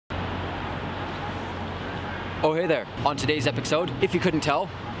Oh, hey there. On today's episode, if you couldn't tell,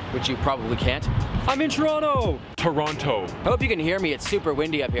 which you probably can't, I'm in Toronto. Toronto. I hope you can hear me. It's super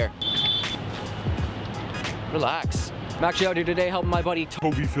windy up here. Relax. I'm actually out here today helping my buddy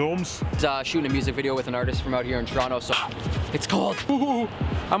Toby Films. Shooting a music video with an artist from out here in Toronto, so it's cold.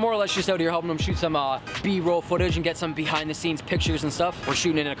 I'm more or less just out here helping him shoot some B-roll footage and get some behind-the-scenes pictures and stuff. We're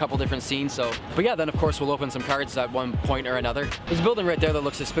shooting in a couple different scenes, so. But yeah, then of course we'll open some cards at one point or another. There's a building right there that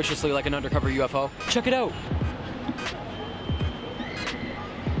looks suspiciously like an undercover UFO. Check it out.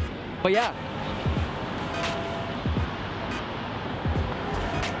 But yeah.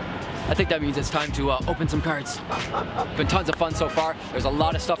 I think that means it's time to open some cards. Been tons of fun so far. There's a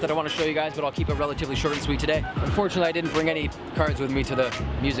lot of stuff that I want to show you guys, but I'll keep it relatively short and sweet today. Unfortunately, I didn't bring any cards with me to the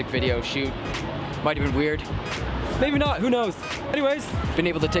music video shoot. Might have been weird. Maybe not, who knows? Anyways, been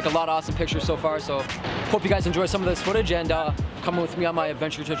able to take a lot of awesome pictures so far, so hope you guys enjoy some of this footage and come with me on my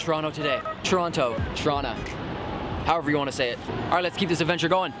adventure to Toronto today. Toronto, however you want to say it. All right, let's keep this adventure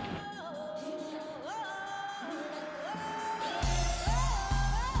going.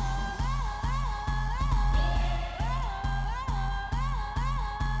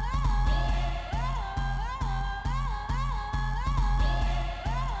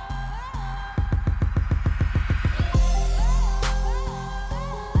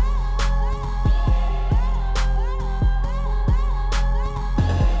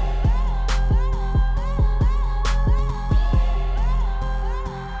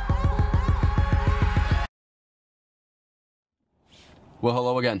 Well,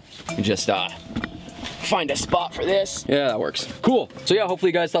 hello again. Just find a spot for this. Yeah, that works. Cool. So yeah, hopefully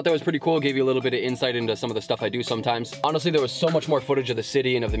you guys thought that was pretty cool. Gave you a little bit of insight into some of the stuff I do sometimes. Honestly, there was so much more footage of the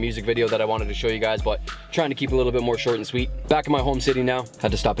city and of the music video that I wanted to show you guys, but trying to keep it a little bit more short and sweet. Back in my home city now.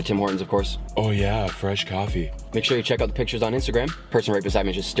 Had to stop at Tim Hortons, of course. Oh yeah, fresh coffee. Make sure you check out the pictures on Instagram. Person right beside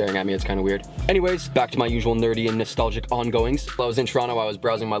me is just staring at me. It's kind of weird. Anyways, back to my usual nerdy and nostalgic ongoings. While I was in Toronto, I was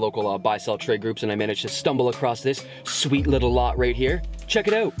browsing my local buy-sell trade groups and I managed to stumble across this sweet little lot right here. Check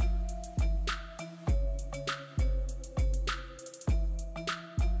it out.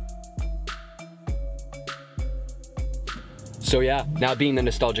 So yeah, now being the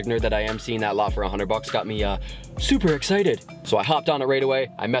nostalgic nerd that I am, seeing that lot for $100 got me super excited. So I hopped on it right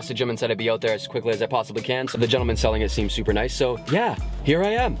away. I messaged him and said I'd be out there as quickly as I possibly can. So the gentleman selling it seems super nice. So yeah, here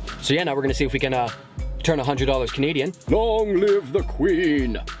I am. So yeah, now we're gonna see if we can turn $100 Canadian. Long live the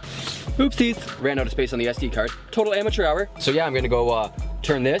Queen. Oopsies. Ran out of space on the SD card. Total amateur hour. So yeah, I'm gonna go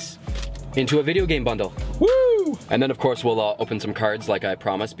turn this into a video game bundle. Woo! And then of course we'll open some cards like I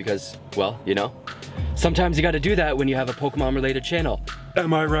promised because, well, you know, sometimes you gotta do that when you have a Pokemon related channel.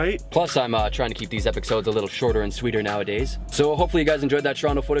 Am I right? Plus I'm trying to keep these episodes a little shorter and sweeter nowadays. So hopefully you guys enjoyed that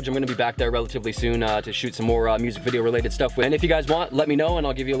Toronto footage. I'm gonna be back there relatively soon to shoot some more music video related stuff. And if you guys want, let me know and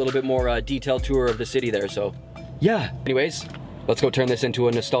I'll give you a little bit more detailed tour of the city there, so yeah. Anyways, let's go turn this into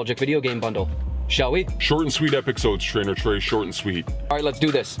a nostalgic video game bundle. Shall we? Short and sweet episodes, Trainer Trey, short and sweet. All right, let's do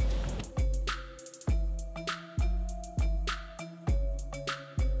this.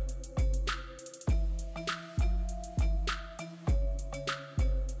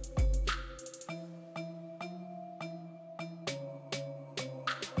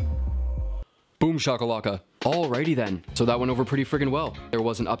 Boom shakalaka. Alrighty then. So that went over pretty friggin' well. There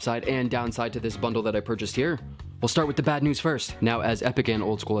was an upside and downside to this bundle that I purchased here. We'll start with the bad news first. Now, as epic and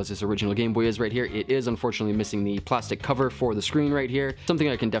old school as this original Game Boy is right here, it is unfortunately missing the plastic cover for the screen right here. Something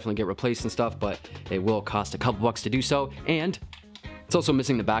I can definitely get replaced and stuff, but it will cost a couple bucks to do so. And it's also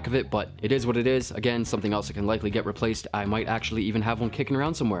missing the back of it, but it is what it is. Again, something else that can likely get replaced. I might actually even have one kicking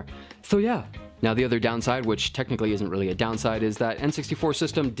around somewhere. So yeah. Now the other downside, which technically isn't really a downside, is that N64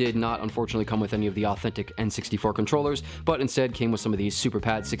 system did not unfortunately come with any of the authentic N64 controllers, but instead came with some of these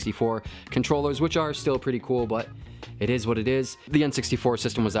SuperPad 64 controllers, which are still pretty cool, but it is what it is. The N64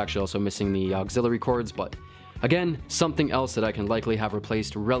 system was actually also missing the auxiliary cords, but again, something else that I can likely have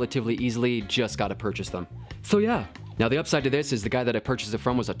replaced relatively easily, just gotta purchase them. So yeah. Now the upside to this is the guy that I purchased it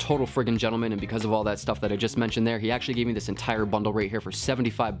from was a total friggin' gentleman, and because of all that stuff that I just mentioned there, he actually gave me this entire bundle right here for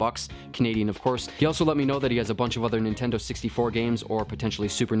 $75 Canadian, of course. He also let me know that he has a bunch of other Nintendo 64 games or potentially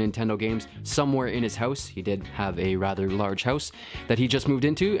Super Nintendo games somewhere in his house. He did have a rather large house that he just moved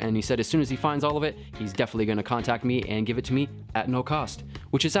into, and he said as soon as he finds all of it, he's definitely gonna contact me and give it to me at no cost,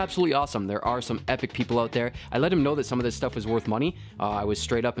 which is absolutely awesome. There are some epic people out there. I let him know that some of this stuff was worth money. I was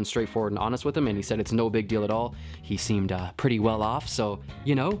straight up and straightforward and honest with him, and he said it's no big deal at all. He seemed pretty well off, so,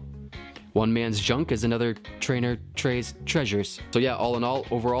 you know, one man's junk is another Trainer Trey's treasures. So yeah, all in all,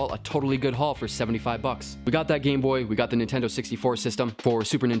 overall, a totally good haul for $75. We got that Game Boy, we got the Nintendo 64 system. For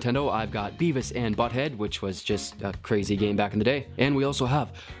Super Nintendo, I've got Beavis and Butthead, which was just a crazy game back in the day. And we also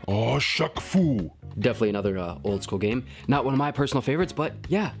have Oh Shuck Fu, Definitely another old school game. Not one of my personal favorites, but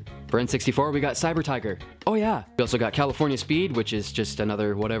yeah. For N64, we got Cyber Tiger. Oh yeah. We also got California Speed, which is just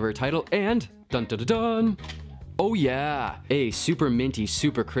another whatever title. And dun dun dun dun. Oh yeah, a super minty,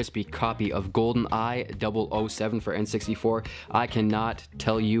 super crispy copy of GoldenEye 007 for N64. I cannot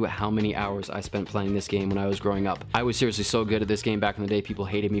tell you how many hours I spent playing this game when I was growing up. I was seriously so good at this game back in the day, people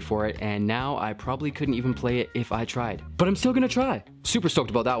hated me for it, and now I probably couldn't even play it if I tried. But I'm still gonna try. Super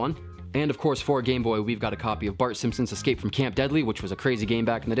stoked about that one. And of course, for Game Boy, we've got a copy of Bart Simpson's Escape from Camp Deadly, which was a crazy game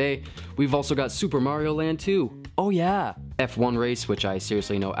back in the day. We've also got Super Mario Land 2. Oh yeah. F1 Race, which I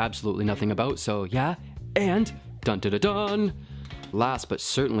seriously know absolutely nothing about, so yeah. And dun dun dun dun! Last but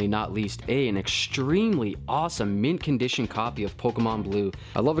certainly not least, an extremely awesome mint condition copy of Pokemon Blue.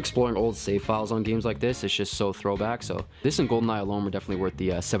 I love exploring old save files on games like this, it's just so throwback, so this and GoldenEye alone were definitely worth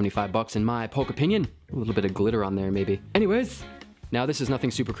the 75 bucks in my poke opinion. A little bit of glitter on there maybe. Anyways, now this is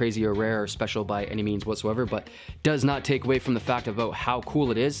nothing super crazy or rare or special by any means whatsoever, but does not take away from the fact about how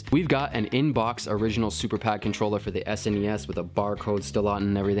cool it is. We've got an in-box original Super Pad controller for the SNES with a barcode still on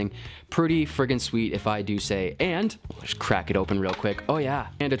and everything. Pretty friggin' sweet if I do say. And I'll just crack it open real quick. Oh yeah.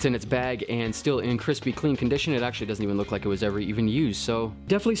 And it's in its bag and still in crispy clean condition. It actually doesn't even look like it was ever even used, so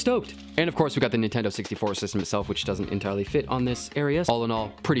definitely stoked. And of course we got the Nintendo 64 system itself, which doesn't entirely fit on this area. All in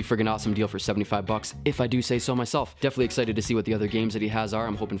all, pretty friggin' awesome deal for 75 bucks if I do say so myself. Definitely excited to see what the other games that he has are.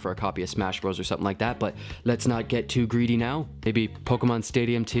 I'm hoping for a copy of Smash Bros or something like that, but let's not get too greedy now. Maybe Pokemon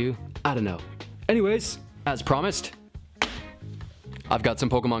Stadium 2? I don't know. Anyways, as promised, I've got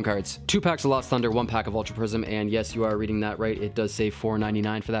some Pokemon cards. 2 packs of Lost Thunder, 1 pack of Ultra Prism, and yes, you are reading that right. It does say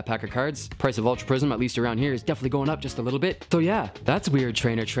 $4.99 for that pack of cards. Price of Ultra Prism, at least around here, is definitely going up just a little bit. So yeah, that's weird,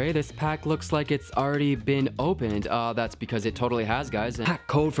 Trainer Trey. This pack looks like it's already been opened. That's because it totally has, guys. And pack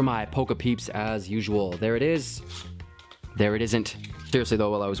code for my Poke Peeps as usual. There it is. There it isn't. Seriously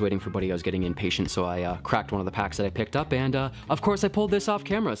though, while I was waiting for Buddy, I was getting impatient, so I cracked one of the packs that I picked up, and of course I pulled this off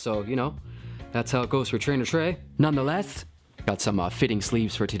camera, so, you know, that's how it goes for Trainer Trey. Nonetheless, got some fitting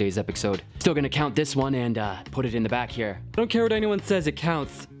sleeves for today's episode. Still gonna count this one and put it in the back here. I don't care what anyone says, it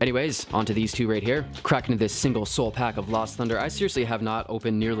counts. Anyways, onto these two right here. Cracking into this single soul pack of Lost Thunder. I seriously have not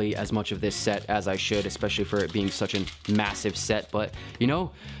opened nearly as much of this set as I should, especially for it being such a massive set, but, you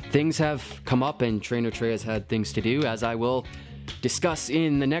know, things have come up and Trainer Trey has had things to do, as I will discuss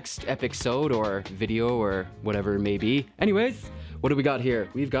in the next episode or video or whatever it may be. Anyways, what do we got here?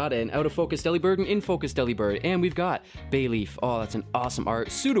 We've got an out of focus Delibird, an in focus Delibird, and we've got Bayleaf. Oh, that's an awesome art.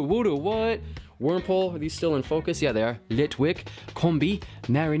 Sudowoodo, what? Wurmple, are these still in focus? Yeah, they are. Litwick, Combi,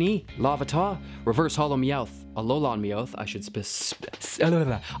 Marini, Larvitar, Reverse Hollow Meowth, Alolan Meowth, I should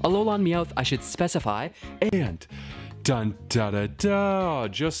specify, and dun da da da,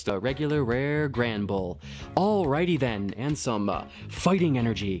 just a regular rare Granbull. Alrighty then, and some fighting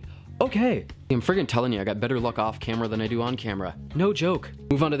energy. Okay. I'm friggin' telling you, I got better luck off camera than I do on camera. No joke.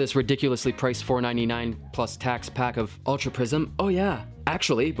 Move on to this ridiculously priced $4.99 plus tax pack of Ultra Prism. Oh yeah.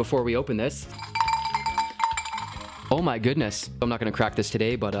 Actually, before we open this, oh my goodness. I'm not gonna crack this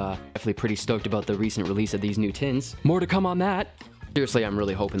today, but definitely pretty stoked about the recent release of these new tins. More to come on that. Seriously, I'm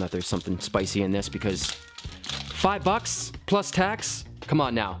really hoping that there's something spicy in this because $5 plus tax? Come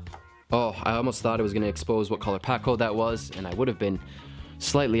on now. Oh, I almost thought I was gonna expose what color pack code that was, and I would have been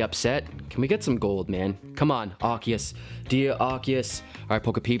slightly upset. Can we get some gold, man? Come on, Arceus. Dear Arceus. Alright,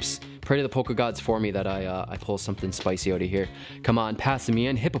 Poke Peeps. Pray to the Poke Gods for me that I pull something spicy out of here. Come on,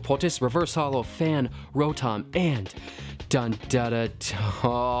 Passimian, Hippopotas, Reverse Hollow, Fan, Rotom, and dun da da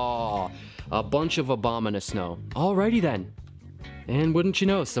da. A bunch of Abominous Snow. Alrighty then. And wouldn't you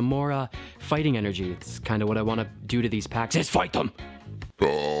know, some more fighting energy. It's kind of what I want to do to these packs, is fight them!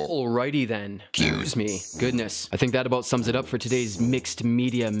 Alrighty then. Excuse me. Goodness. I think that about sums it up for today's mixed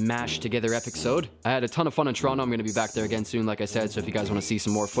media mashed together episode. I had a ton of fun in Toronto. I'm going to be back there again soon, like I said, so if you guys want to see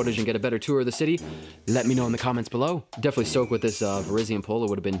some more footage and get a better tour of the city, let me know in the comments below. Definitely stoked with this Virizion pull. It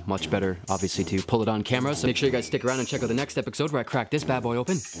would have been much better, obviously, to pull it on camera, so make sure you guys stick around and check out the next episode where I crack this bad boy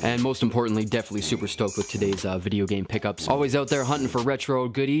open. And most importantly, definitely super stoked with today's video game pickups. Always out there hunting for retro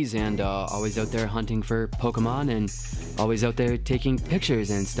goodies, and always out there hunting for Pokemon, and always out there taking pictures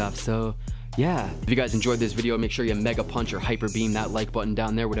and stuff, so yeah. If you guys enjoyed this video, make sure you mega punch or hyper beam that like button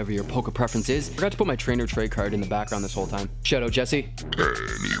down there, whatever your Poke preference is. Forgot to put my Trainer Trey card in the background this whole time. Shout out Jesse.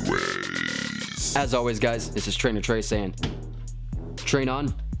 Anyways. As always, guys, this is Trainer Trey saying, train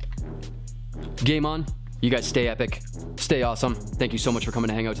on, game on. You guys stay epic, stay awesome. Thank you so much for coming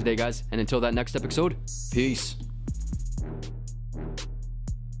to hang out today, guys, and until that next episode, peace.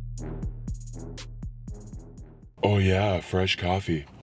 Oh yeah, fresh coffee.